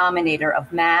common denominator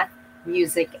of math,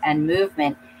 music, and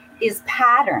movement is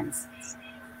patterns.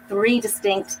 3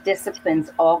 distinct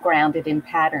disciplines, all grounded in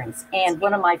patterns. And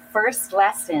one of my first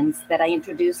lessons that I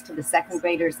introduced to the second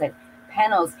graders at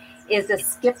Pennell's is a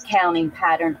skip counting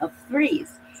pattern of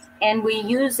 3s. And we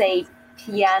use a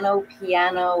piano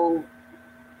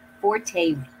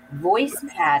forte voice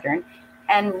pattern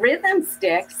and rhythm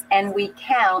sticks, and we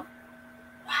count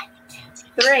 1, 2,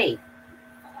 3,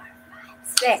 4,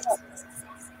 5, 6,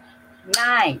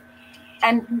 9.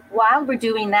 And while we're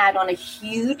doing that on a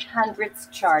huge hundredths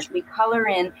chart, we color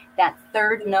in that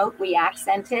third note we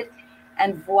accented,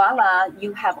 and voila,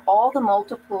 you have all the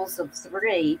multiples of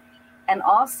 3, and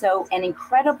also an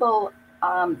incredible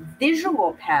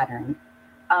visual pattern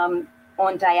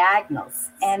on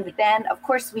diagonals. And then, of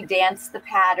course, we dance the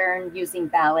pattern using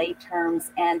ballet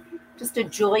terms, and just a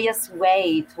joyous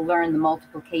way to learn the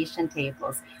multiplication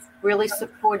tables, really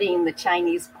supporting the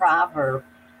Chinese proverb,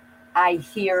 I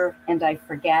hear and I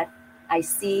forget, I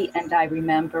see and I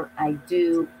remember, I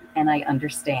do and I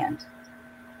understand.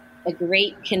 A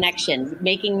great connection,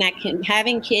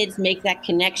 having kids make that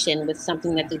connection with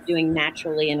something that they're doing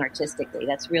naturally and artistically.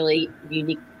 That's really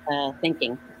unique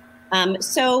thinking.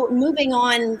 So moving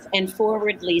on and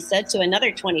forward, Lisa, to another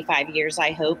 25 years,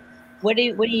 I hope. What do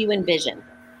you envision?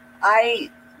 I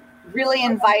really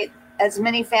invite as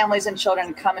many families and children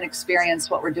to come and experience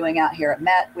what we're doing out here at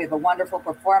Met. We have a wonderful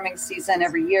performing season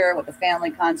every year with a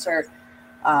family concert.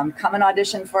 Come and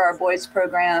audition for our boys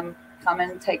program. Come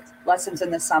and take lessons in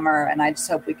the summer. And I just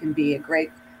hope we can be a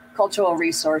great cultural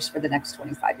resource for the next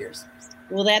 25 years.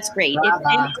 Well, that's great.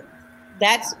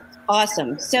 That's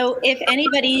awesome. So if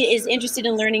anybody is interested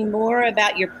in learning more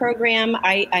about your program,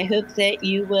 I hope that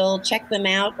you will check them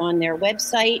out on their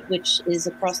website, which is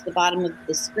across the bottom of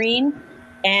the screen.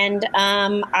 And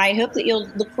I hope that you'll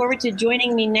look forward to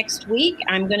joining me next week.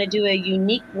 I'm going to do a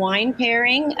unique wine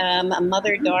pairing, a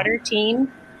mother-daughter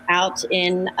team out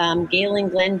in Galen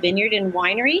Glen Vineyard and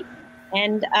Winery.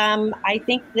 And I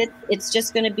think that it's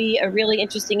just going to be a really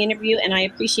interesting interview, and I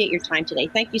appreciate your time today.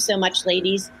 Thank you so much,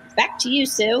 ladies. Back to you,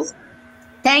 Sue.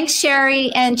 Thanks,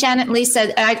 Sherry and Janet and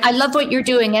Lisa. I love what you're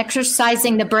doing,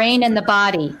 exercising the brain and the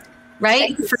body,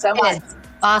 right? Thank you so much.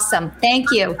 Awesome.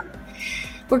 Thank you.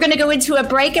 We're going to go into a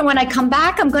break, and when I come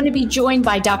back, I'm going to be joined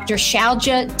by Dr.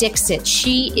 Shalja Dixit.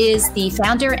 She is the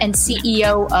founder and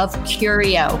CEO of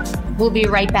Curio. We'll be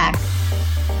right back.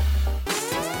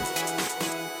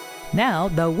 Now,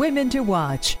 the Women to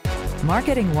Watch.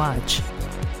 Marketing Watch.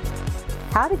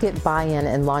 How to get buy-in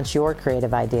and launch your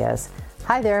creative ideas.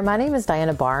 Hi there, my name is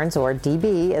Diana Barnes, or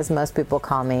DB as most people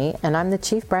call me, and I'm the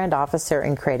Chief Brand Officer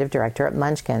and Creative Director at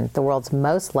Munchkin, the world's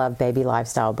most loved baby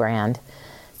lifestyle brand.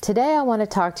 Today, I want to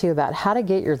talk to you about how to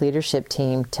get your leadership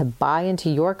team to buy into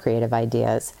your creative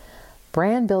ideas.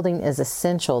 Brand building is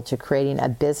essential to creating a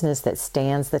business that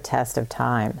stands the test of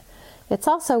time. It's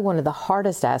also one of the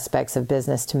hardest aspects of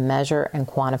business to measure and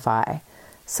quantify.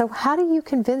 So how do you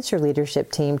convince your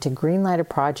leadership team to greenlight a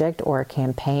project or a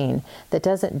campaign that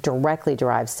doesn't directly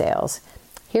drive sales?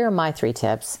 Here are my 3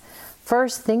 tips.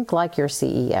 First, think like your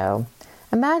CEO.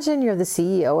 Imagine you're the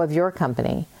CEO of your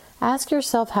company. Ask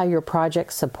yourself how your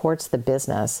project supports the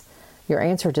business. Your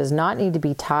answer does not need to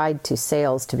be tied to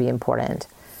sales to be important.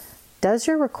 Does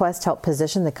your request help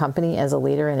position the company as a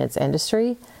leader in its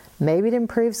industry? Maybe it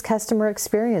improves customer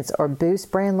experience or boosts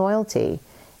brand loyalty.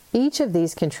 Each of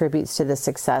these contributes to the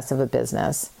success of a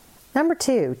business. Number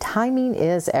 2, timing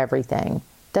is everything.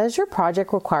 Does your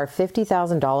project require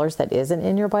 $50,000 that isn't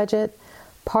in your budget?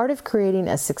 Part of creating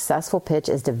a successful pitch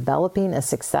is developing a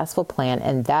successful plan,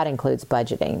 and that includes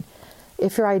budgeting.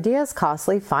 If your idea is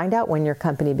costly, find out when your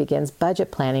company begins budget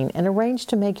planning and arrange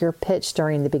to make your pitch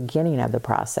during the beginning of the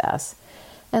process.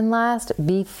 And last,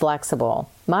 be flexible.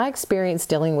 My experience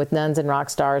dealing with nuns and rock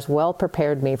stars well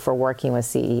prepared me for working with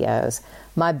CEOs.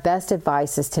 My best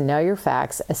advice is to know your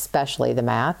facts, especially the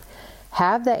math,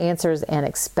 have the answers, and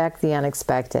expect the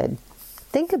unexpected.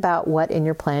 Think about what in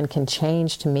your plan can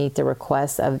change to meet the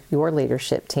requests of your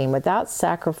leadership team without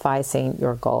sacrificing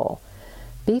your goal.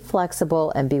 Be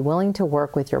flexible and be willing to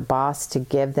work with your boss to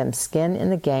give them skin in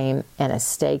the game and a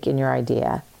stake in your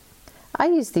idea. I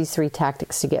use these 3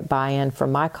 tactics to get buy-in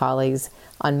from my colleagues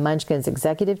on Munchkin's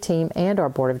executive team and our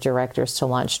board of directors to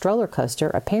launch Stroller Coaster,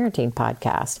 a parenting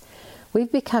podcast.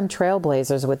 We've become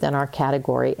trailblazers within our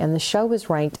category, and the show was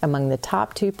ranked among the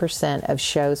top 2% of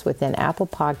shows within Apple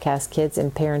Podcast Kids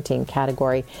and Parenting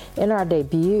category in our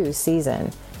debut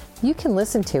season. You can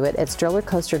listen to it at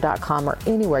strollercoaster.com or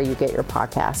anywhere you get your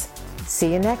podcasts.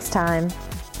 See you next time.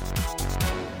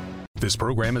 This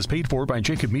program is paid for by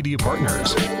Jacob Media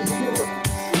Partners.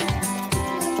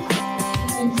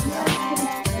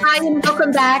 Hi, and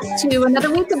welcome back to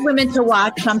another week of Women to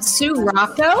Watch. I'm Sue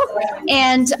Rocco,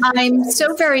 and I'm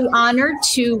so very honored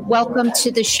to welcome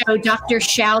to the show Dr.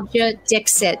 Shailja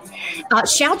Dixit.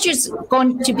 Shailja is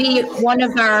going to be one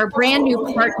of our brand new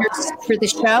partners for the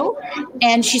show,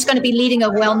 and she's going to be leading a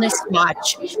wellness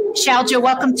watch. Shailja,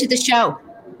 welcome to the show.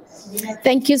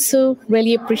 Thank you, Sue.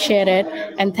 Really appreciate it,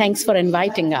 and thanks for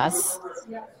inviting us.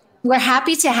 We're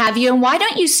happy to have you. And why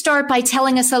don't you start by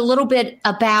telling us a little bit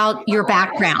about your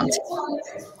background?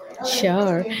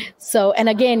 Sure. So, and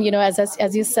again,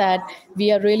 as you said,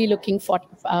 we are really looking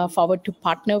forward to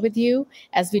partner with you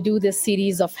as we do this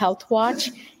series of Health Watch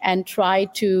and try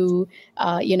to,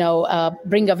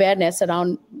 bring awareness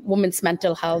around women's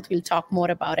mental health. We'll talk more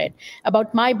about it.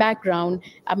 About my background,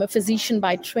 I'm a physician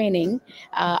by training.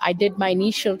 I did my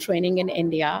initial training in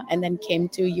India and then came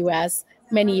to US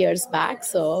many years back.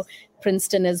 So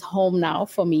Princeton is home now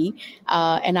for me.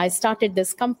 And I started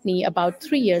this company about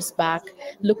 3 years back,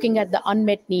 looking at the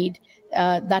unmet need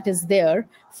that is there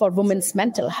for women's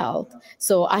mental health.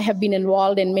 So I have been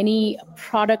involved in many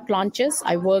product launches.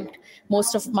 I worked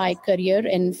most of my career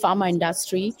in pharma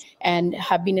industry and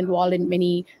have been involved in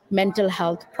many mental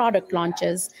health product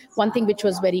launches. One thing which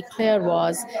was very clear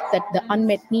was that the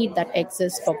unmet need that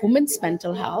exists for women's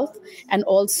mental health and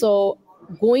also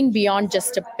going beyond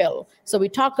just a pill. So we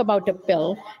talk about a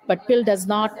pill, but pill does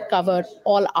not cover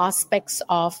all aspects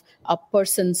of a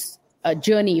person's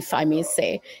journey, if I may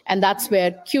say. And that's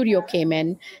where Curio came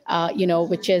in,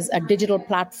 which is a digital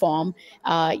platform,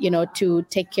 to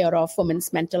take care of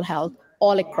women's mental health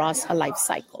all across her life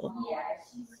cycle.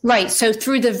 Right. So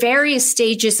through the various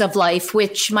stages of life,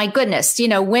 which, my goodness,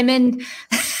 women...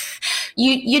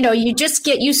 You just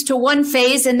get used to one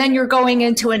phase and then you're going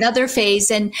into another phase.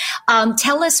 And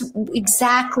tell us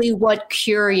exactly what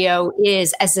Curio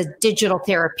is as a digital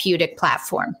therapeutic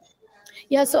platform.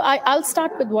 Yeah, so I'll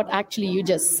start with what actually you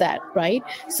just said, right?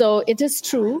 So it is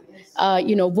true,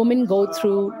 women go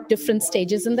through different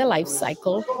stages in their life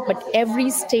cycle, but every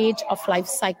stage of life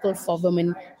cycle for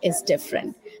women is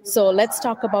different. So let's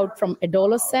talk about from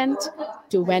adolescent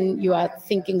to when you are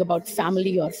thinking about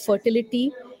family or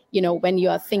fertility, when you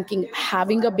are thinking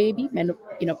having a baby,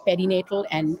 perinatal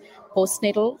and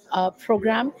postnatal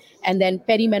program, and then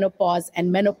perimenopause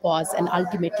and menopause and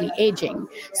ultimately aging.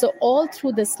 So all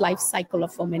through this life cycle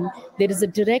of women, there is a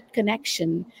direct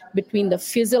connection between the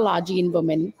physiology in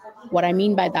women. What I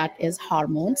mean by that is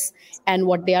hormones and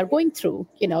what they are going through,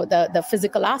 the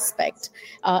physical aspect.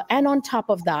 And on top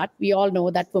of that, we all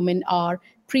know that women are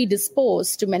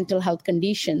predisposed to mental health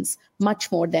conditions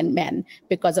much more than men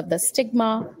because of the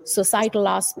stigma, societal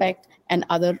aspect, and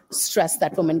other stress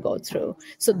that women go through.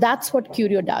 So that's what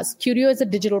Curio does. Curio is a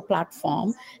digital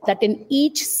platform that in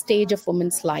each stage of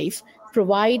women's life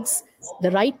provides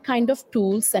the right kind of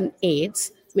tools and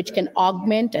aids which can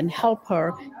augment and help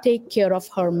her take care of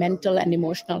her mental and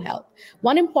emotional health.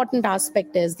 One important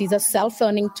aspect is these are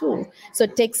self-learning tools. So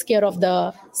it takes care of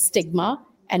the stigma,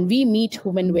 and we meet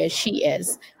women where she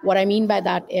is. What I mean by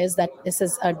that is that this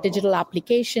is a digital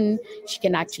application. She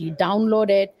can actually download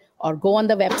it or go on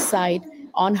the website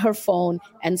on her phone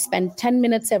and spend 10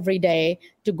 minutes every day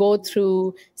to go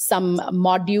through some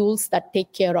modules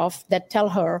that tell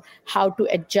her how to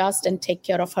adjust and take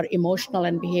care of her emotional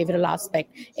and behavioral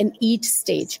aspect in each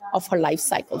stage of her life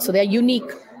cycle. So they're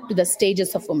unique to the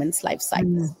stages of women's life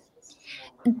cycle.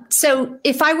 So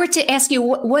if I were to ask you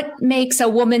what makes a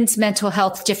woman's mental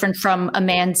health different from a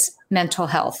man's mental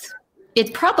health,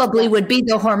 it probably would be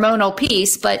the hormonal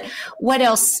piece, but what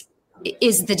else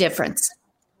is the difference?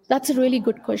 That's a really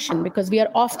good question because we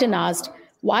are often asked,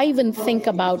 why even think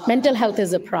about mental health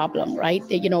is a problem, right?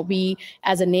 We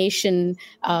as a nation,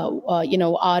 are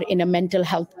in a mental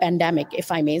health pandemic,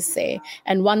 if I may say.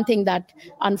 And one thing that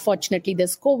unfortunately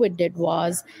this COVID did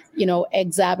was,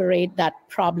 exacerbate that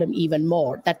problem even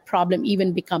more. That problem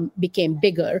even became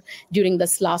bigger during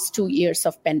this last 2 years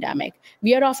of pandemic.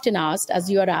 We are often asked, as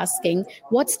you are asking,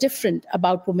 what's different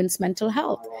about women's mental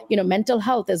health? Mental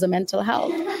health is a mental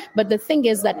health. But the thing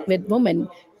is that with women,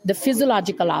 the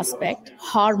physiological aspect,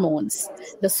 hormones,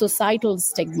 the societal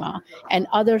stigma, and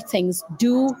other things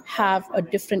do have a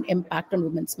different impact on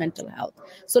women's mental health.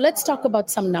 So let's talk about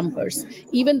some numbers.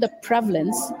 Even the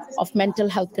prevalence of mental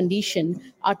health condition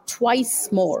are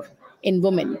twice more in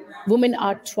women. Women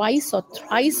are twice or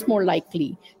thrice more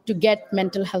likely to get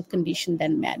mental health condition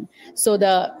than men. So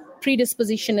the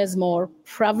predisposition is more,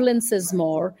 prevalence is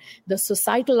more, the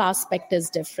societal aspect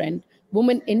is different.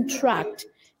 Women interact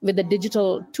with the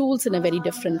digital tools in a very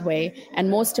different way. And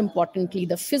most importantly,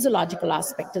 the physiological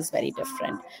aspect is very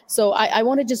different. So I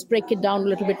want to just break it down a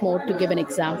little bit more to give an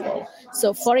example.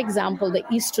 So for example, the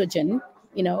estrogen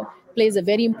plays a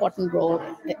very important role.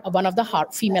 One of the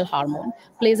female hormone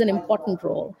plays an important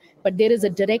role, but there is a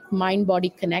direct mind-body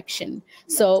connection.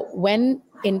 So when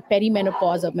in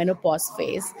perimenopause or menopause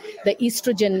phase, the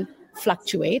estrogen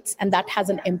fluctuates, and that has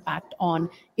an impact on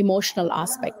emotional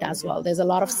aspect as well. There's a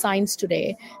lot of science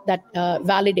today that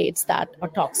validates that or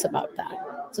talks about that.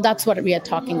 So that's what we are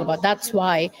talking about. That's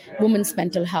why women's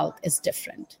mental health is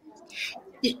different.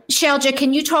 Shailja,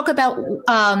 can you talk about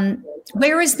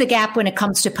where is the gap when it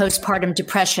comes to postpartum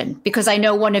depression? Because I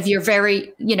know one of your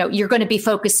you're going to be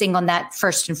focusing on that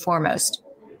first and foremost.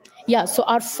 Yeah, so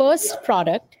our first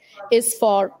product is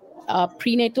for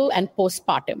prenatal and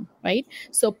postpartum, right?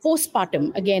 So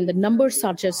postpartum, again, the numbers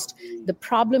are the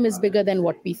problem is bigger than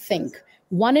what we think.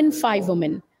 1 in 5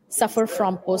 women suffer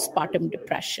from postpartum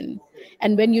depression.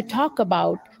 And when you talk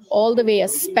about all the way a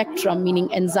spectrum,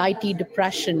 meaning anxiety,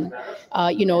 depression,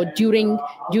 during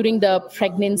the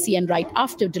pregnancy and right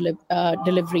after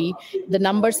delivery, the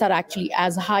numbers are actually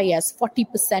as high as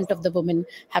 40% of the women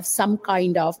have some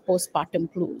kind of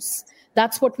postpartum blues.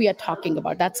 That's what we are talking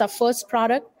about. That's our first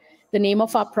product. The name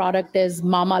of our product is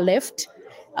Mama Lift.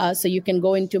 So you can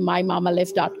go into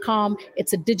mymamalift.com.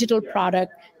 It's a digital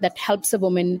product that helps a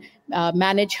woman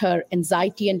manage her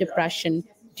anxiety and depression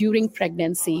during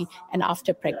pregnancy and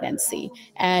after pregnancy.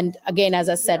 And again, as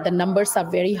I said, the numbers are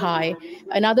very high.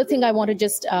 Another thing I want to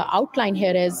just outline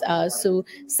here is, so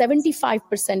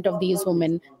 75% of these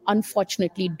women,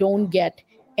 unfortunately, don't get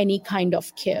any kind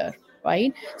of care,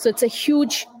 right? So it's a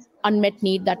huge unmet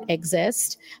need that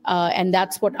exists. And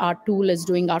that's what our tool is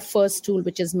doing. Our first tool,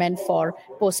 which is meant for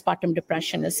postpartum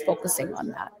depression, is focusing on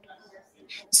that.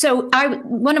 So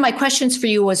one of my questions for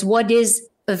you was, what is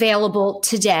available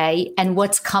today and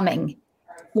what's coming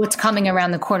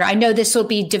around the corner? I know this will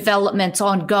be developments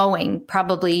ongoing,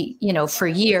 probably, for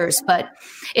years, but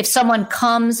if someone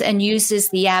comes and uses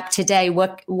the app today,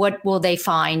 what will they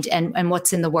find and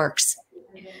what's in the works?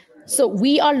 So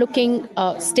we are looking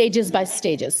stages by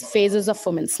stages, phases of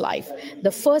women's life.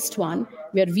 The first one,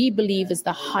 where we believe is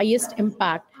the highest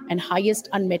impact and highest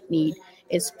unmet need,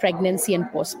 is pregnancy and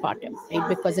postpartum, right?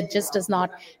 Because it just does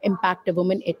not impact a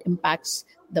woman, it impacts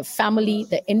the family,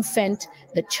 the infant,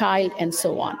 the child, and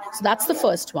so on. So that's the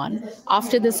first one.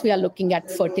 After this, we are looking at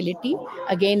fertility.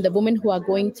 Again, the women who are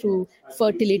going through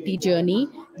fertility journey,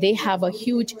 they have a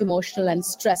huge emotional and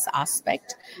stress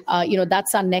aspect.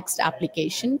 That's our next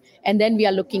application. And then we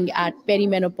are looking at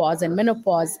perimenopause and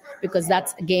menopause, because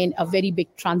that's, again, a very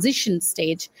big transition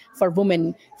stage for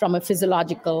women from a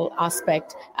physiological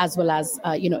aspect as well as,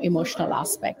 emotional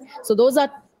aspect. So those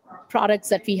are products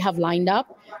that we have lined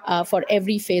up for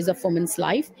every phase of women's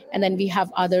life. And then we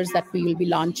have others that we will be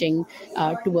launching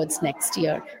towards next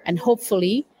year. And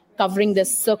hopefully covering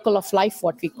this circle of life,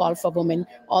 what we call for women,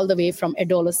 all the way from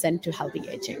adolescent to healthy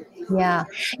aging. Yeah.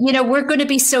 We're going to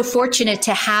be so fortunate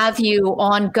to have you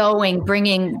ongoing,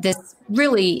 bringing this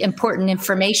really important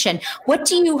information. What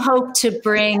do you hope to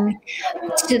bring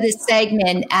to the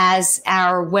segment as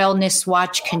our Wellness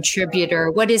Watch contributor?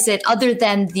 What is it, other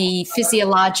than the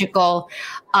physiological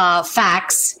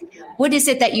facts, what is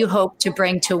it that you hope to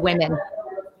bring to women?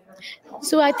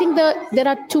 So I think there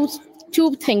are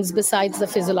two things besides the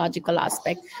physiological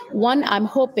aspect. One, I'm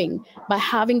hoping by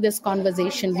having this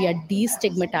conversation, we are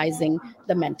destigmatizing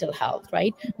the mental health,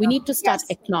 right? We need to start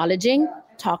acknowledging,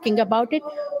 talking about it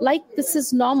like this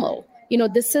is normal.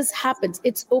 This happens.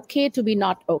 It's okay to be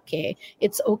not okay.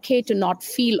 It's okay to not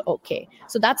feel okay.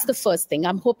 So that's the first thing.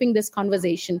 I'm hoping this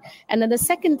conversation. And then the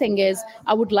second thing is,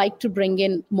 I would like to bring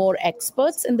in more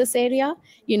experts in this area,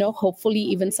 hopefully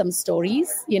even some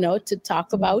stories, to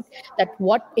talk about that,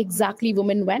 what exactly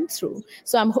women went through.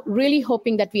 So I'm really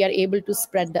hoping that we are able to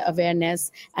spread the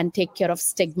awareness and take care of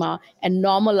stigma and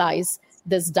normalize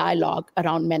this dialogue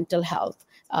around mental health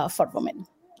for women.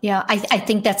 Yeah, I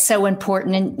think that's so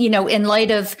important. And, in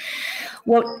light of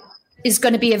what is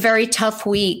going to be a very tough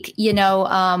week,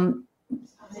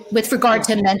 with regard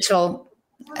to mental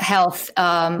health,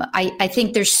 I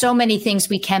think there's so many things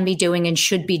we can be doing and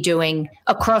should be doing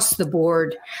across the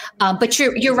board. But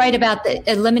you're right about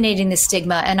eliminating the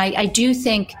stigma. And I do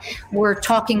think we're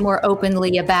talking more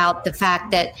openly about the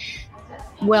fact that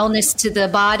wellness to the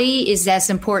body is as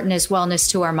important as wellness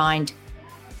to our mind.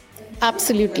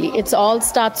 Absolutely. It all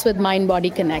starts with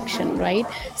mind-body connection, right?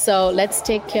 So let's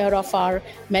take care of our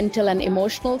mental and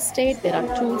emotional state. There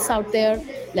are tools out there.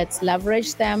 Let's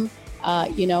leverage them,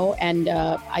 and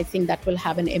I think that will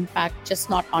have an impact just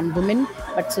not on women,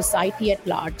 but society at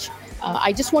large.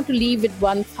 I just want to leave with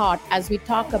one thought as we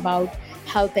talk about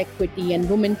health equity and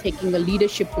women taking a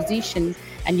leadership position,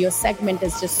 and your segment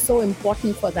is just so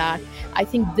important for that. I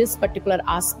think this particular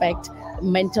aspect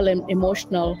mental and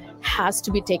emotional has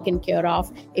to be taken care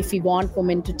of if we want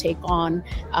women to take on,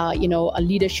 a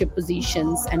leadership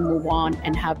positions and move on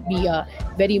and be a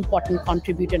very important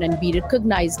contributor and be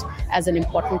recognized as an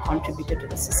important contributor to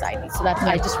the society. So that's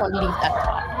I just want to leave that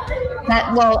thought.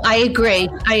 I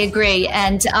agree.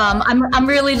 And I'm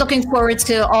really looking forward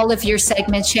to all of your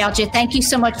segments, Xiaojie. Thank you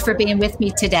so much for being with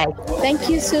me today. Thank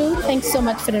you, Sue. Thanks so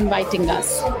much for inviting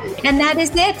us. And that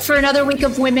is it for another week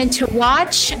of Women to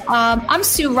Watch. I'm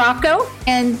Sue Rocco,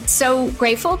 and so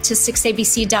grateful to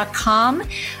 6abc.com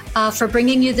for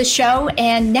bringing you the show.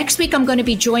 And next week, I'm going to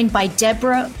be joined by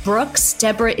Deborah Brooks.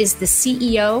 Deborah is the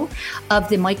CEO of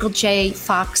the Michael J.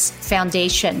 Fox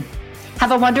Foundation.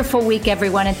 Have a wonderful week,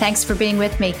 everyone, and thanks for being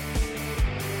with me.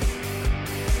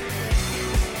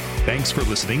 Thanks for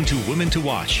listening to Women to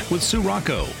Watch with Sue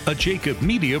Rocco, a Jacob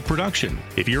Media production.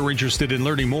 If you're interested in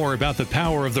learning more about the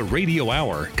power of the radio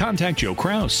hour, contact Joe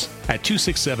Kraus at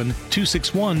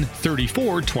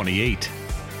 267-261-3428.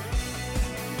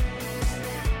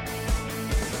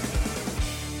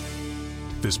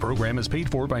 This program is paid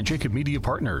for by Jacob Media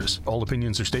Partners. All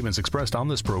opinions or statements expressed on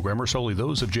this program are solely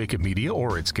those of Jacob Media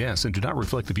or its guests and do not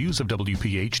reflect the views of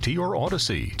WPHT or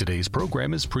Odyssey. Today's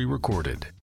program is pre-recorded.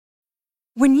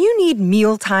 When you need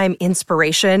mealtime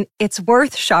inspiration, it's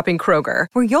worth shopping Kroger,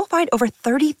 where you'll find over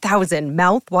 30,000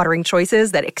 mouth-watering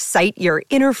choices that excite your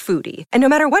inner foodie. And no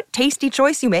matter what tasty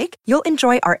choice you make, you'll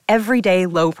enjoy our everyday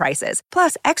low prices,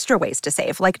 plus extra ways to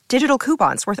save, like digital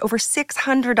coupons worth over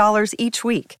 $600 each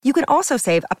week. You can also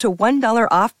save up to $1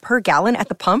 off per gallon at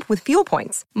the pump with fuel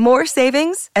points. More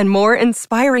savings and more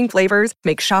inspiring flavors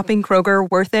make shopping Kroger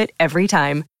worth it every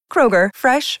time. Kroger,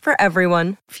 fresh for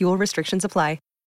everyone. Fuel restrictions apply.